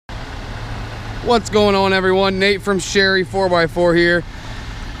What's going on, everyone? Nate from Sherry 4x4 here.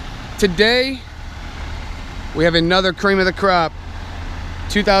 Today we have another cream of the crop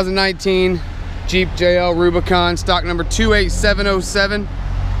 2019 Jeep JL Rubicon, stock number 28707.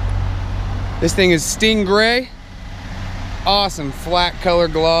 This thing is Sting Gray. Awesome flat color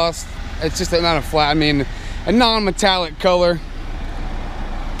gloss. It's just not a flat, I mean a non-metallic color.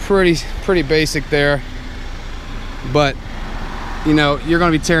 Pretty basic there, but you know, you're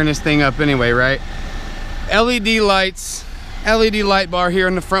gonna be tearing this thing up anyway, right? LED lights, LED light bar here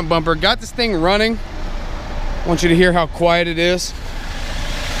in the front bumper. Got this thing running. I want you to hear how quiet it is.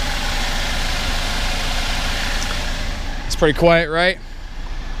 It's pretty quiet, right?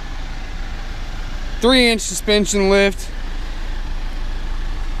 3-inch suspension lift.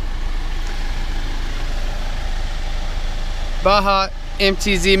 Baja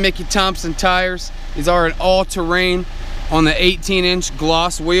MTZ Mickey Thompson tires. These are an all-terrain on the 18-inch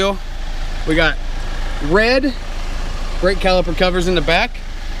gloss wheel. We got red brake caliper covers in the back.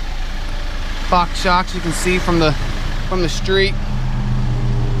 Box shocks you can see from the street.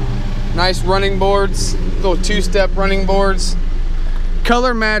 Nice running boards, little 2-step running boards.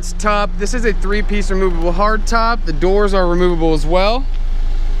 Color matched top. This is a 3-piece removable hard top. The doors are removable as well.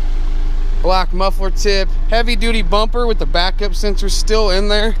 Black muffler tip, heavy duty bumper with the backup sensor still in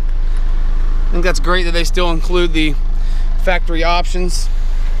there. I think that's great that they still include the factory options.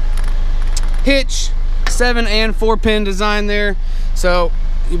 Hitch, 7 and 4-pin design there, so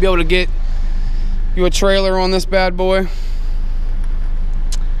you'll be able to get you a trailer on this bad boy.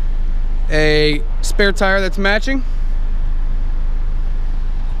 A spare tire that's matching.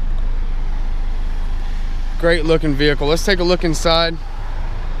 Great looking vehicle. Let's take a look inside.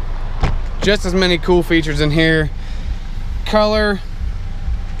 Just as many cool features in here. Color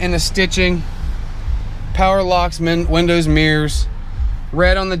and the stitching. Power locks, windows, mirrors.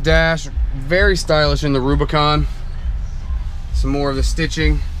 Red on the dash. Very stylish in the Rubicon. Some more of the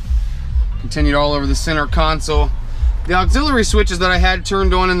stitching. Continued all over the center console. The auxiliary switches that I had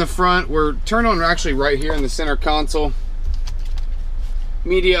turned on in the front were turned on actually right here in the center console.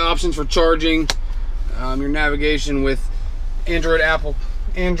 Media options for charging. Your navigation with Android Apple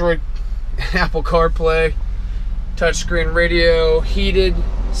CarPlay, touchscreen radio, heated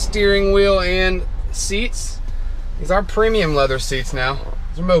steering wheel and seats. These are premium leather seats now.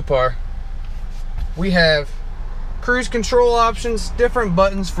 These are Mopar. We have cruise control options, different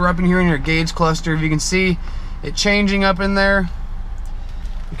buttons for up in here in your gauge cluster. If you can see it changing up in there.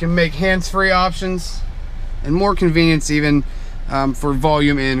 You can make hands-free options and more convenience even for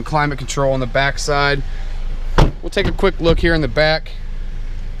volume and climate control on the back side. We'll take a quick look here in the back.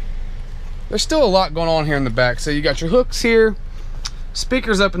 There's still a lot going on here in the back. So you got your hooks here,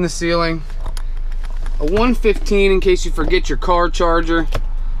 speakers up in the ceiling, a 115 in case you forget your car charger,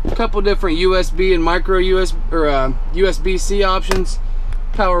 a couple different USB and micro USB or USB-C options,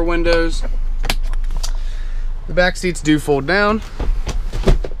 power windows. The back seats do fold down,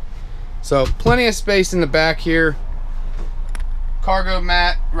 so plenty of space in the back here. Cargo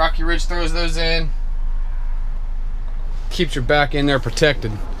mat, Rocky Ridge throws those in, keeps your back in there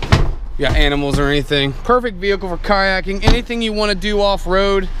protected. You got animals or anything. Perfect vehicle for kayaking, anything you want to do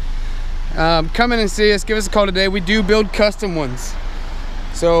off-road. Come in and see us, give us a call today. We do build custom ones,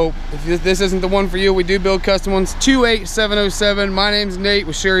 so if this isn't the one for you, we do build custom ones. 28707. My name's Nate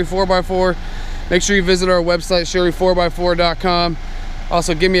with Sherry 4x4. Make sure you visit our website, sherry4x4.com.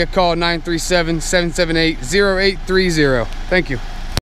 Also give me a call, 937-778-0830. Thank you.